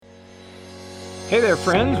Hey there,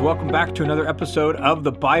 friends. Welcome back to another episode of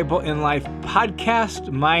the Bible in Life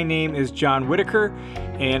podcast. My name is John Whitaker,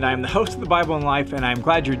 and I'm the host of the Bible in Life, and I'm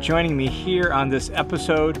glad you're joining me here on this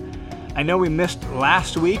episode. I know we missed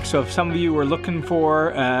last week, so if some of you were looking for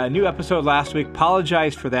a new episode last week,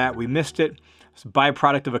 apologize for that. We missed it. It's a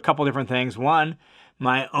byproduct of a couple different things. One,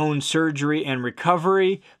 my own surgery and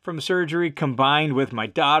recovery from surgery combined with my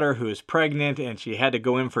daughter who is pregnant, and she had to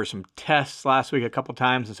go in for some tests last week a couple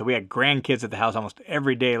times. And so we had grandkids at the house almost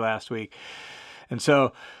every day last week. And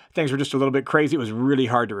so things were just a little bit crazy. It was really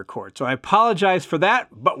hard to record. So I apologize for that,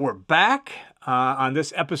 but we're back on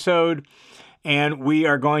this episode, and we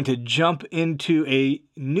are going to jump into a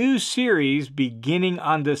new series beginning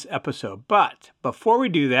on this episode. But before we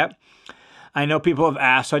do that, I know people have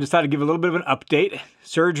asked, so I just thought I'd give a little bit of an update,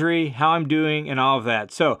 surgery, how I'm doing, and all of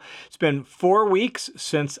that. So it's been 4 weeks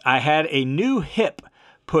since I had a new hip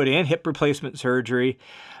put in, hip replacement surgery,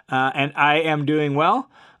 and I am doing well.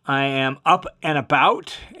 I am up and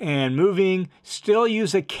about and moving, still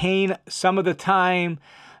use a cane some of the time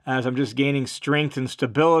as I'm just gaining strength and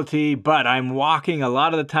stability, but I'm walking a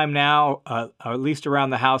lot of the time now, at least around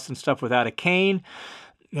the house and stuff without a cane.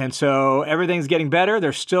 And so everything's getting better.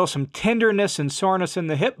 There's still some tenderness and soreness in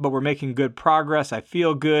the hip, but we're making good progress. I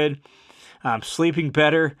feel good. I'm sleeping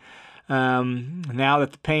better now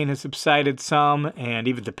that the pain has subsided some, and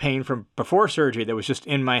even the pain from before surgery that was just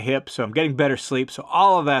in my hip. So I'm getting better sleep. So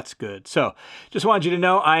all of that's good. So just wanted you to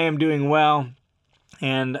know I am doing well,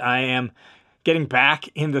 and I am getting back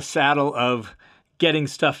in the saddle of getting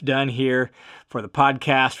stuff done here for the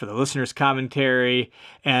podcast, for the listener's commentary,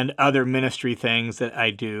 and other ministry things that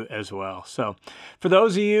I do as well. So for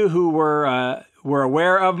those of you who were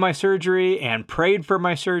aware of my surgery and prayed for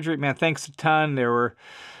my surgery, man, thanks a ton. There were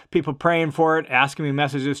people praying for it, asking me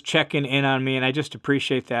messages, checking in on me, and I just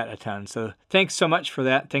appreciate that a ton. So thanks so much for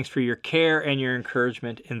that. Thanks for your care and your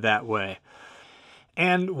encouragement in that way.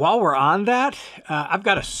 And while we're on that, I've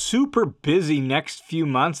got a super busy next few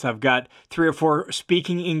months. I've got 3 or 4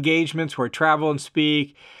 speaking engagements where I travel and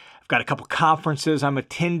speak. I've got a couple conferences I'm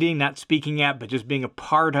attending, not speaking at, but just being a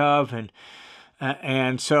part of.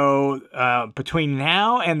 And so between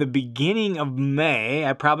now and the beginning of May,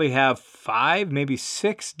 I probably have 5, maybe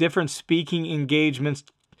 6 different speaking engagements,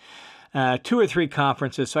 2 or 3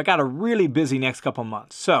 conferences. So I got a really busy next couple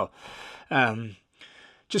months. So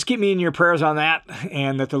just keep me in your prayers on that,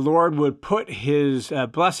 and that the Lord would put his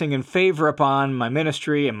blessing and favor upon my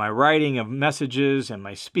ministry and my writing of messages and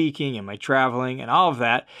my speaking and my traveling and all of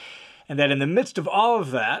that, and that in the midst of all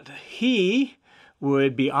of that, he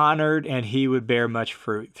would be honored and he would bear much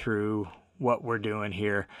fruit through what we're doing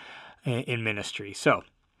here in ministry. So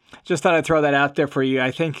just thought I'd throw that out there for you.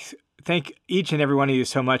 I thank each and every one of you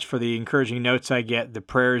so much for the encouraging notes I get, the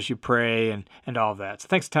prayers you pray, and all of that. So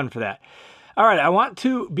thanks a ton for that. All right, I want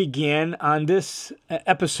to begin on this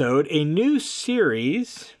episode a new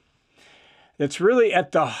series that's really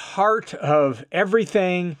at the heart of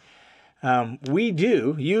everything we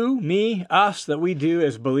do, you, me, us, that we do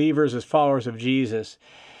as believers, as followers of Jesus.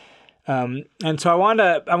 And so I want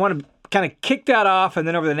to kind of kick that off, and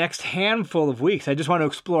then over the next handful of weeks, I just want to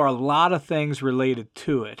explore a lot of things related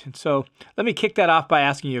to it. And so let me kick that off by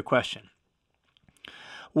asking you a question.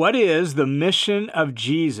 What is the mission of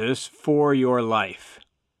Jesus for your life?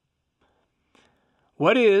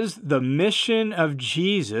 What is the mission of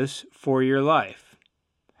Jesus for your life?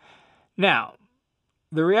 Now,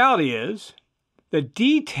 the reality is, the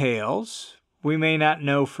details we may not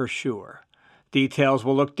know for sure. Details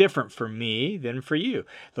will look different for me than for you.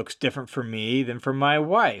 It looks different for me than for my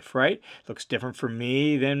wife, right? It looks different for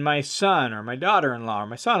me than my son or my daughter-in-law or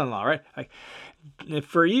my son-in-law, right?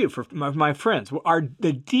 For you, for my friends,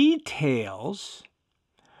 the details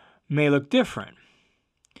may look different.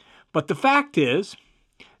 But the fact is,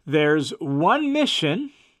 there's one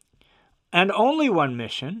mission and only one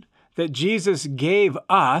mission that Jesus gave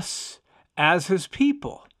us as his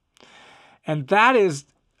people. And that is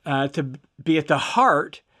to be at the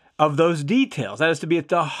heart of those details. That is to be at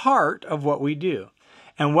the heart of what we do.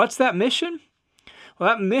 And what's that mission? Well,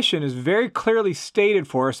 that mission is very clearly stated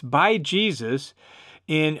for us by Jesus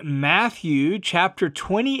in Matthew chapter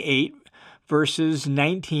 28, verses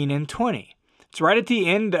 19 and 20. It's right at the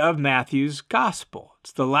end of Matthew's gospel.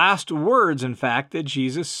 It's the last words, in fact, that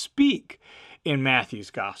Jesus speaks in Matthew's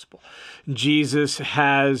gospel. Jesus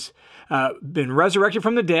has been resurrected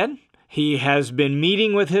from the dead. He has been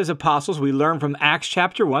meeting with his apostles. We learn from Acts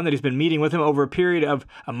chapter 1 that he's been meeting with them over a period of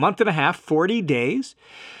a month and a half, 40 days.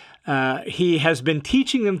 He has been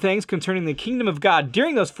teaching them things concerning the kingdom of God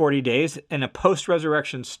during those 40 days in a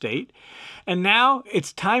post-resurrection state. And now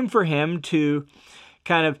it's time for him to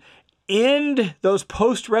kind of end those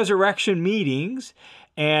post-resurrection meetings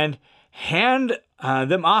and hand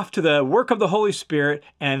them off to the work of the Holy Spirit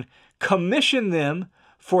and commission them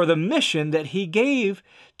for the mission that he gave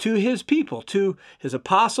to his people, to his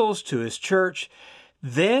apostles, to his church,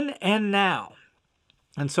 then and now.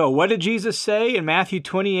 And so what did Jesus say in Matthew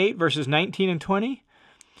 28, verses 19 and 20?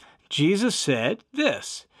 Jesus said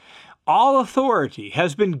this, "All authority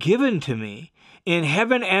has been given to me in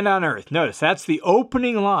heaven and on earth." Notice, that's the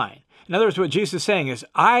opening line. In other words, what Jesus is saying is,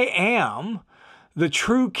 I am the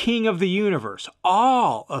true king of the universe.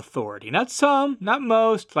 All authority, not some, not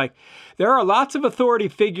most. Like, there are lots of authority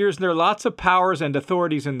figures, and there are lots of powers and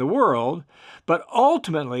authorities in the world, but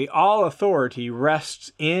ultimately, all authority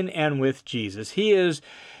rests in and with Jesus. He is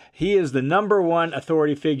the number one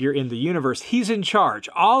authority figure in the universe. He's in charge.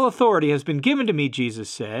 All authority has been given to me, Jesus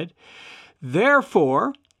said.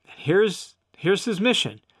 Therefore, here's his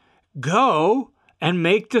mission. Go and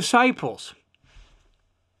make disciples.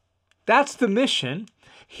 That's the mission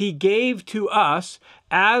he gave to us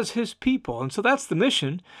as his people. And so that's the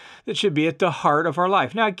mission that should be at the heart of our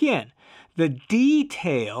life. Now, again, the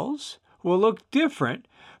details will look different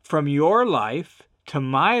from your life to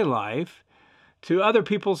my life to other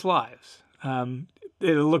people's lives.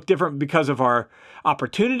 It'll look different because of our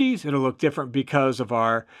opportunities. It'll look different because of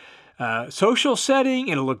our social setting.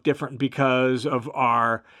 It'll look different because of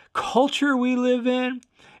our culture we live in.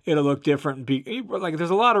 It'll look different. There's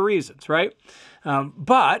a lot of reasons, right?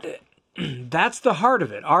 But that's the heart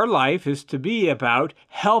of it. Our life is to be about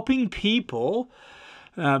helping people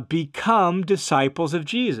become disciples of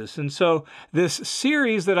Jesus. And so this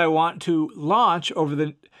series that I want to launch over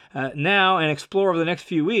the now and explore over the next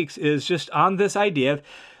few weeks is just on this idea of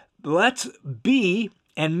let's be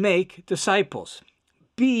and make disciples.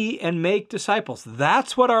 Be and make disciples.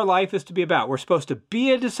 That's what our life is to be about. We're supposed to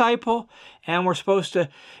be a disciple, and we're supposed to,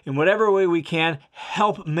 in whatever way we can,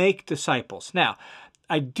 help make disciples. Now,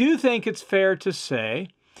 I do think it's fair to say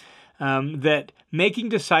that making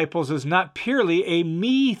disciples is not purely a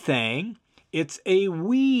me thing, it's a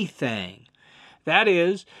we thing. That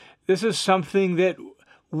is, this is something that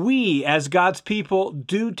we as God's people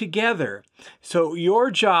do together. So your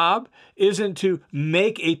job isn't to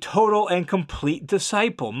make a total and complete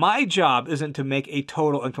disciple. My job isn't to make a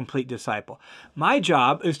total and complete disciple. My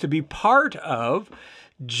job is to be part of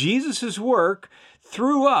Jesus' work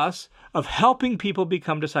through us of helping people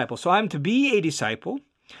become disciples. So I'm to be a disciple,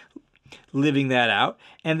 living that out,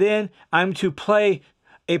 and then I'm to play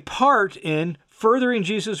a part in furthering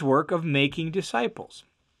Jesus' work of making disciples.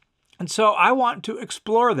 And so I want to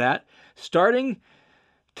explore that starting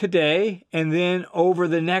today and then over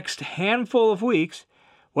the next handful of weeks.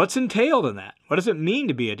 What's entailed in that? What does it mean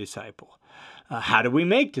to be a disciple? How do we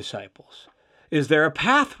make disciples? Is there a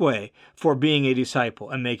pathway for being a disciple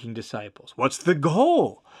and making disciples? What's the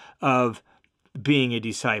goal of being a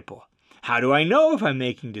disciple? How do I know if I'm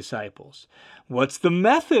making disciples? What's the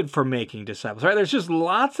method for making disciples? Right? There's just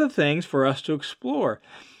lots of things for us to explore.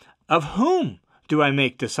 Of whom do I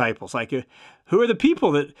make disciples? Like, who are the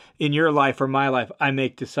people that in your life or my life I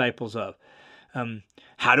make disciples of?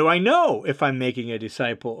 How do I know if I'm making a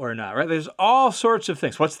disciple or not? Right? There's all sorts of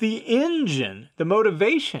things. What's the engine, the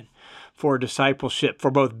motivation for discipleship,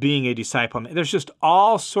 for both being a disciple? There's just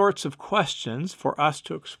all sorts of questions for us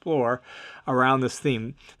to explore around this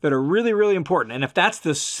theme that are really, really important. And if that's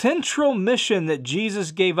the central mission that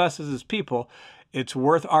Jesus gave us as his people, it's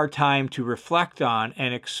worth our time to reflect on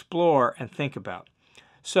and explore and think about.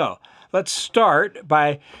 So let's start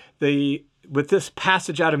with this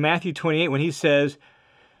passage out of Matthew 28 when he says,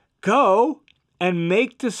 "Go and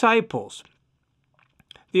make disciples."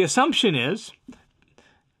 The assumption is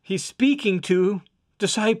he's speaking to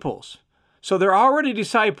disciples. So they're already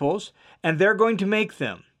disciples, and they're going to make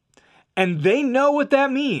them. And they know what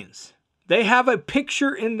that means. They have a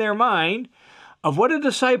picture in their mind of what a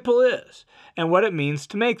disciple is and what it means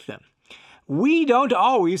to make them. We don't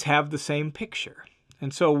always have the same picture.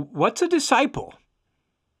 And so what's a disciple?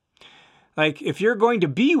 Like, if you're going to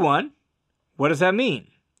be one, what does that mean?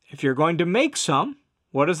 If you're going to make some,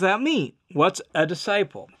 what does that mean? What's a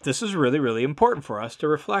disciple? This is really, really important for us to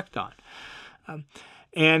reflect on.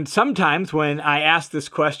 And sometimes when I ask this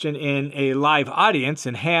question in a live audience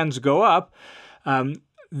and hands go up,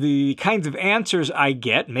 the kinds of answers I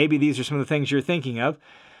get, maybe these are some of the things you're thinking of.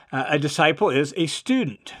 A disciple is a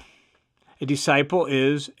student. A disciple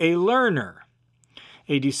is a learner.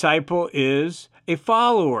 A disciple is a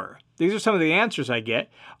follower. These are some of the answers I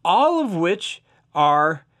get, all of which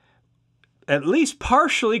are at least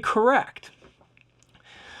partially correct.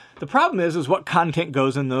 The problem is what content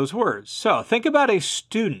goes in those words. So think about a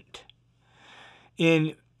student.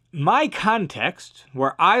 In my context,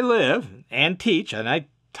 where I live and teach, and I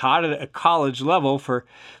taught at a college level for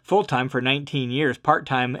full-time for 19 years,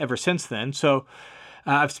 part-time ever since then. So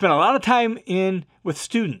I've spent a lot of time with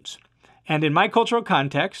students. And in my cultural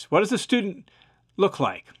context, what does a student look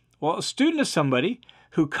like? Well, a student is somebody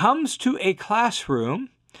who comes to a classroom,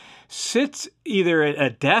 sits either at a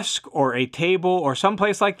desk or a table or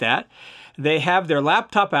someplace like that. They have their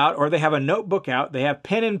laptop out or they have a notebook out. They have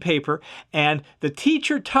pen and paper, and the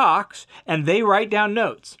teacher talks and they write down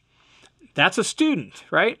notes. That's a student,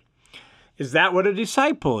 right? Is that what a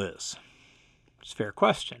disciple is? It's a fair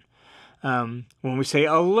question. When we say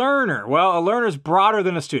a learner, well, a learner is broader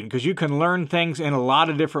than a student because you can learn things in a lot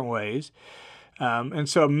of different ways. And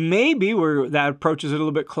so maybe that approach is a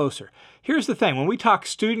little bit closer. Here's the thing. When we talk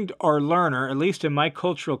student or learner, at least in my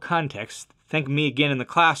cultural context, think me again in the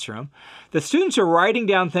classroom, the students are writing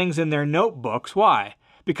down things in their notebooks. Why?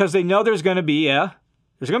 Because they know there's going to be a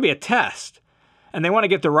test. And they want to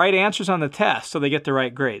get the right answers on the test so they get the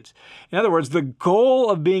right grades. In other words, the goal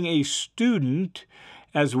of being a student,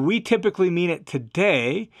 as we typically mean it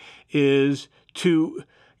today, is to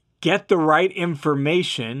get the right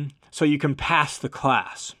information so you can pass the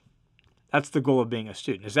class. That's the goal of being a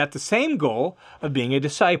student. Is that the same goal of being a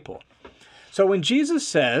disciple? So when Jesus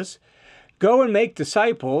says, go and make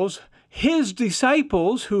disciples, his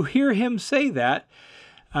disciples who hear him say that,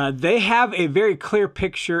 they have a very clear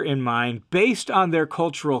picture in mind based on their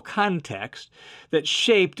cultural context that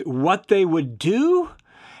shaped what they would do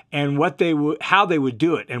and how they would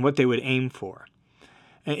do it and what they would aim for.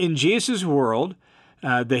 In Jesus' world,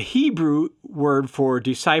 the Hebrew word for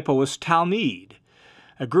disciple was talmid.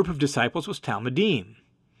 A group of disciples was talmidim.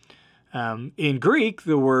 In Greek,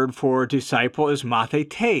 the word for disciple is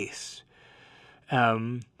mathetes.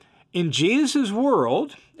 In Jesus'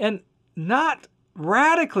 world, and not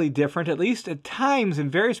radically different, at least at times in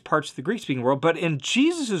various parts of the Greek-speaking world, but in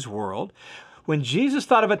Jesus' world, when Jesus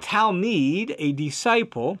thought of a talmid, a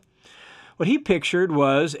disciple, what he pictured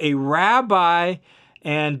was a rabbi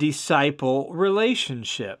and disciple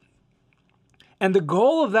relationship. And the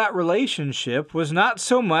goal of that relationship was not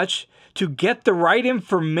so much to get the right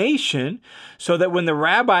information so that when the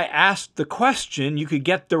rabbi asked the question, you could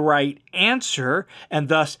get the right answer and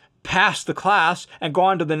thus pass the class and go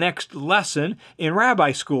on to the next lesson in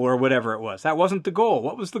rabbi school or whatever it was. That wasn't the goal.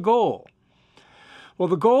 What was the goal? Well,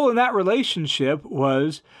 the goal in that relationship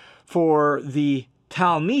was for the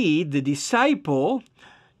talmid, the disciple,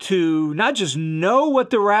 to not just know what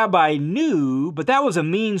the rabbi knew, but that was a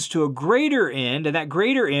means to a greater end, and that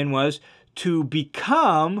greater end was to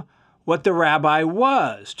become what the rabbi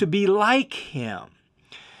was, to be like him.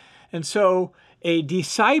 And so a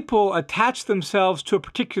disciple attached themselves to a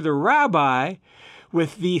particular rabbi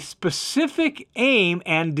with the specific aim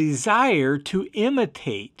and desire to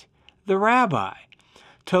imitate the rabbi,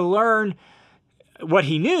 to learn what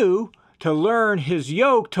he knew, to learn his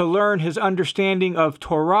yoke, to learn his understanding of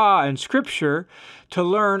Torah and Scripture, to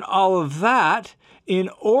learn all of that in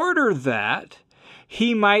order that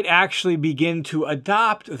he might actually begin to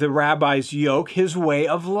adopt the rabbi's yoke, his way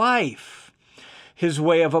of life, his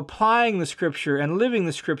way of applying the Scripture and living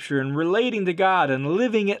the Scripture and relating to God and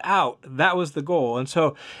living it out. That was the goal. And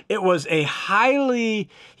so it was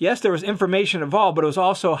yes, there was information involved, but it was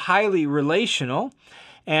also highly relational.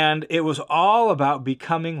 And it was all about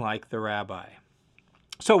becoming like the rabbi.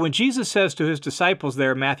 So when Jesus says to his disciples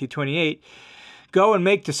there in Matthew 28, go and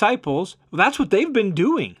make disciples, well, that's what they've been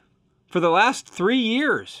doing for the last 3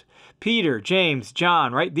 years. Peter, James,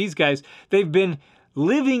 John, right? These guys, they've been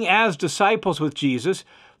living as disciples with Jesus,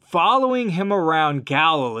 following him around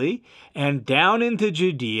Galilee and down into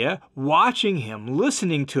Judea, watching him,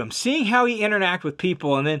 listening to him, seeing how he interacted with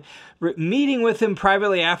people, and then meeting with him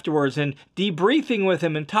privately afterwards and debriefing with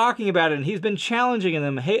him and talking about it. And he's been challenging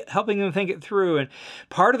them, helping them think it through. And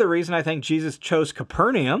part of the reason I think Jesus chose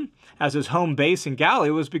Capernaum as his home base in Galilee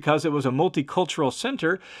was because it was a multicultural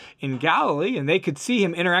center in Galilee, and they could see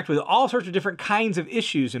him interact with all sorts of different kinds of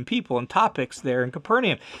issues and people and topics there in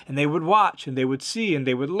Capernaum. And they would watch, and they would see, and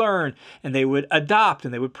they would learn, and they would adopt,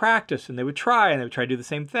 and they would practice, and they would try, and they would try to do the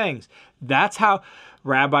same things. That's how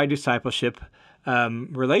rabbi discipleship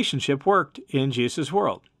relationship worked in Jesus'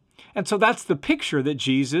 world. And so that's the picture that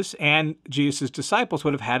Jesus and Jesus' disciples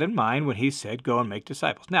would have had in mind when he said, go and make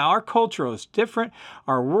disciples. Now, our culture is different.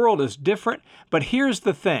 Our world is different. But here's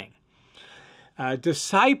the thing.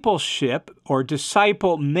 Discipleship or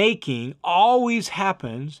disciple making always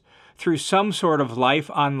happens through some sort of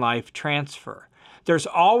life-on-life transfer. There's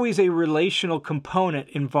always a relational component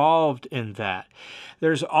involved in that.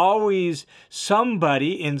 There's always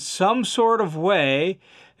somebody in some sort of way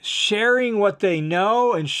sharing what they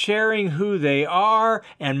know and sharing who they are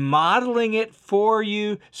and modeling it for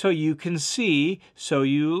you so you can see, so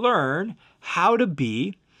you learn how to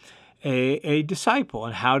be a disciple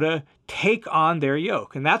and how to take on their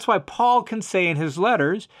yoke. And that's why Paul can say in his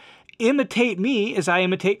letters, imitate me as I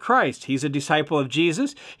imitate Christ. He's a disciple of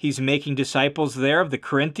Jesus. He's making disciples there of the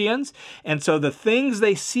Corinthians. And so the things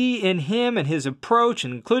they see in him and his approach,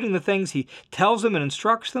 including the things he tells them and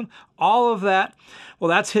instructs them, all of that, well,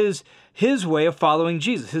 that's his way of following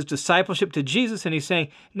Jesus, his discipleship to Jesus. And he's saying,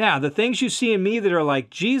 now, the things you see in me that are like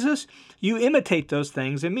Jesus, you imitate those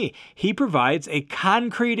things in me. He provides a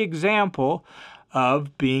concrete example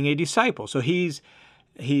of being a disciple. So he's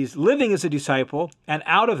living as a disciple, and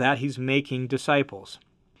out of that, he's making disciples.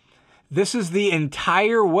 This is the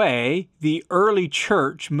entire way the early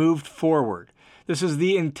church moved forward. This is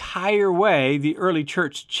the entire way the early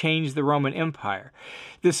church changed the Roman Empire.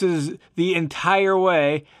 This is the entire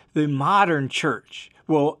way the modern church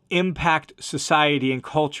will impact society and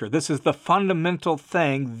culture. This is the fundamental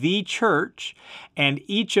thing the church and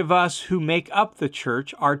each of us who make up the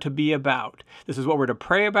church are to be about. This is what we're to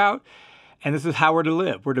pray about. And this is how we're to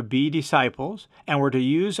live. We're to be disciples, and we're to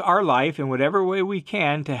use our life in whatever way we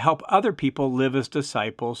can to help other people live as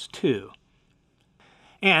disciples too.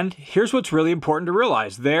 And here's what's really important to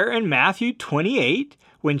realize. There in Matthew 28,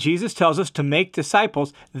 when Jesus tells us to make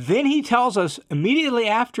disciples, then he tells us immediately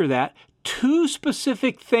after that 2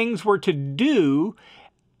 specific things we're to do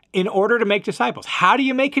in order to make disciples. How do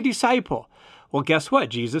you make a disciple? Well, guess what?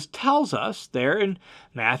 Jesus tells us there in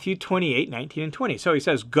Matthew 28, 19 and 20. So he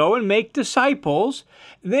says, go and make disciples.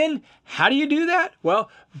 Then how do you do that? Well,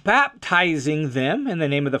 baptizing them in the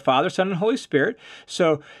name of the Father, Son, and Holy Spirit.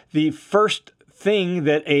 So the first thing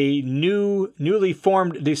that a newly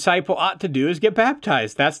formed disciple ought to do is get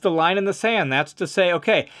baptized. That's the line in the sand. That's to say,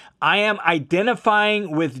 okay, I am identifying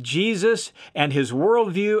with Jesus and his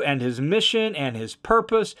worldview and his mission and his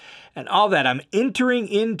purpose and all that. I'm entering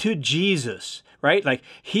into Jesus, right? Like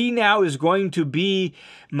he now is going to be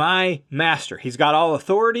my master. He's got all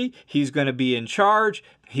authority. He's going to be in charge.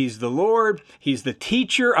 He's the Lord. He's the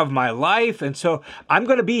teacher of my life. And so I'm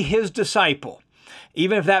going to be his disciple,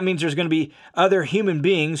 even if that means there's going to be other human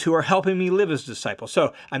beings who are helping me live as disciples.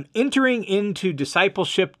 So I'm entering into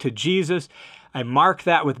discipleship to Jesus. I mark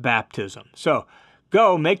that with baptism. So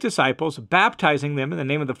go make disciples, baptizing them in the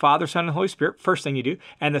name of the Father, Son, and Holy Spirit. First thing you do.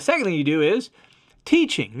 And the second thing you do is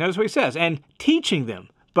teaching. Notice what he says, and teaching them.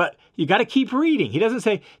 But you got to keep reading. He doesn't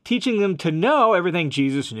say teaching them to know everything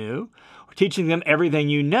Jesus knew or teaching them everything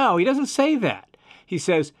you know. He doesn't say that. He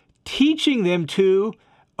says teaching them to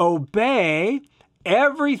obey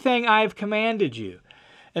everything I've commanded you.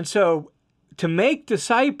 And so to make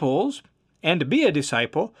disciples and to be a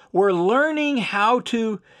disciple, we're learning how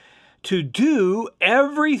to do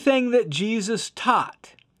everything that Jesus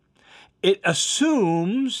taught. It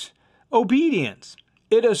assumes obedience.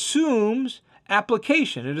 It assumes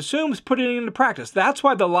application. It assumes putting it into practice. That's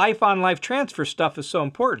why the life-on-life transfer stuff is so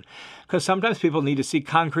important, because sometimes people need to see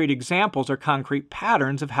concrete examples or concrete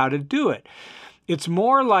patterns of how to do it. It's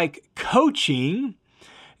more like coaching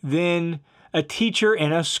than a teacher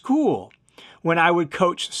in a school. When I would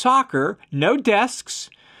coach soccer, no desks,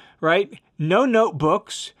 right? No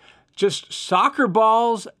notebooks, just soccer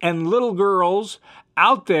balls and little girls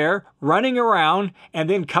out there running around and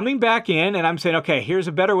then coming back in, and I'm saying, okay, here's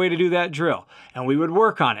a better way to do that drill. And we would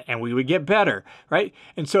work on it and we would get better, right?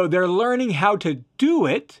 And so they're learning how to do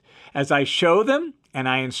it as I show them and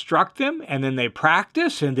I instruct them, and then they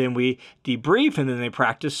practice, and then we debrief, and then they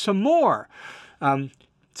practice some more.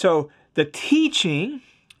 So the teaching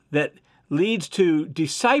that leads to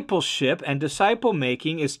discipleship and disciple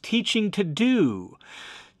making is teaching to do.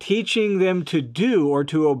 Teaching them to do or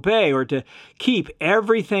to obey or to keep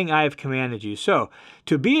everything I have commanded you. So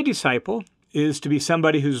to be a disciple is to be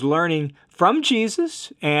somebody who's learning from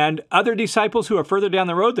Jesus and other disciples who are further down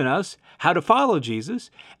the road than us how to follow Jesus.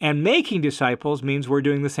 And making disciples means we're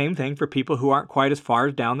doing the same thing for people who aren't quite as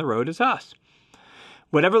far down the road as us.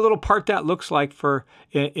 Whatever little part that looks like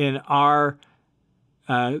in our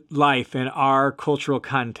life, in our cultural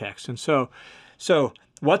context. And so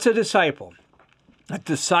what's a disciple? A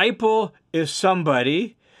disciple is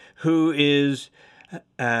somebody who is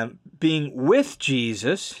being with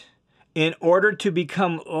Jesus in order to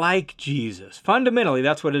become like Jesus. Fundamentally,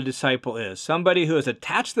 that's what a disciple is. Somebody who has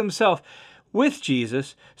attached themselves with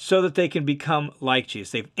Jesus so that they can become like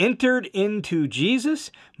Jesus. They've entered into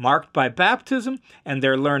Jesus, marked by baptism, and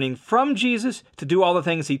they're learning from Jesus to do all the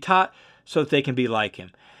things he taught so that they can be like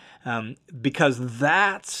him. because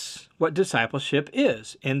that's what discipleship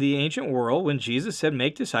is. In the ancient world, when Jesus said,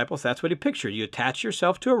 make disciples, that's what he pictured. You attach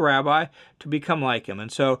yourself to a rabbi to become like him.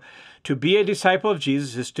 And so to be a disciple of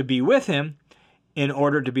Jesus is to be with him in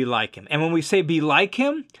order to be like him. And when we say be like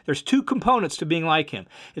him, there's two components to being like him.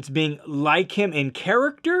 It's being like him in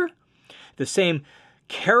character, the same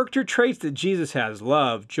character traits that Jesus has: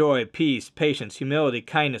 love, joy, peace, patience, humility,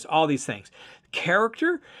 kindness, all these things.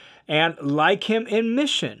 Character, and like him in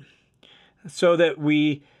mission, so that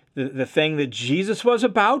the thing that Jesus was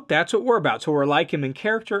about, that's what we're about. So we're like him in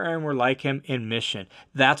character and we're like him in mission.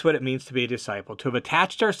 That's what it means to be a disciple, to have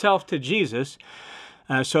attached ourselves to Jesus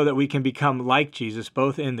so that we can become like Jesus,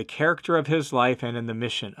 both in the character of his life and in the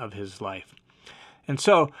mission of his life. And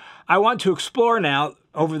so I want to explore now,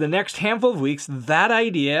 over the next handful of weeks, that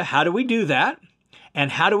idea. How do we do that?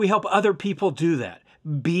 And how do we help other people do that?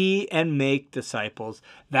 Be and make disciples.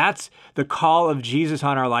 That's the call of Jesus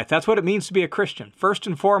on our life. That's what it means to be a Christian. First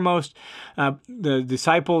and foremost, the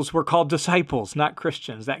disciples were called disciples, not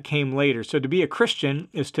Christians. That came later. So to be a Christian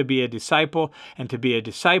is to be a disciple, and to be a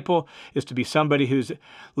disciple is to be somebody who's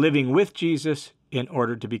living with Jesus in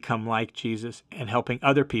order to become like Jesus and helping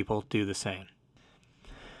other people do the same.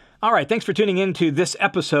 All right, thanks for tuning in to this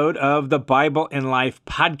episode of the Bible in Life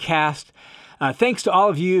podcast. Thanks to all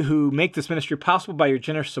of you who make this ministry possible by your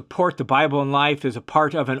generous support. The Bible in Life is a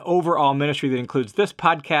part of an overall ministry that includes this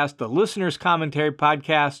podcast, the Listener's Commentary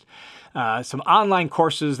podcast, some online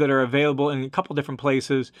courses that are available in a couple different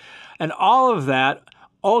places. And all of that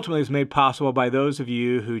ultimately is made possible by those of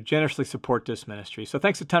you who generously support this ministry. So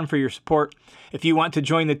thanks a ton for your support. If you want to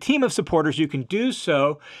join the team of supporters, you can do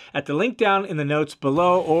so at the link down in the notes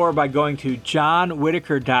below, or by going to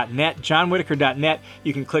johnwhitaker.net. johnwhitaker.net,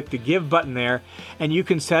 you can click the Give button there, and you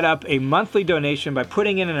can set up a monthly donation by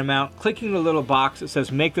putting in an amount, clicking the little box that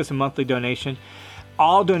says make this a monthly donation.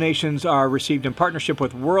 All donations are received in partnership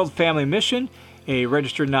with World Family Mission, a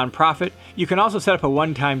registered nonprofit. You can also set up a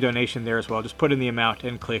one-time donation there as well. Just put in the amount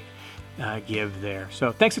and click Give there.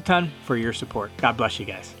 So thanks a ton for your support. God bless you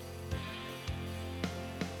guys.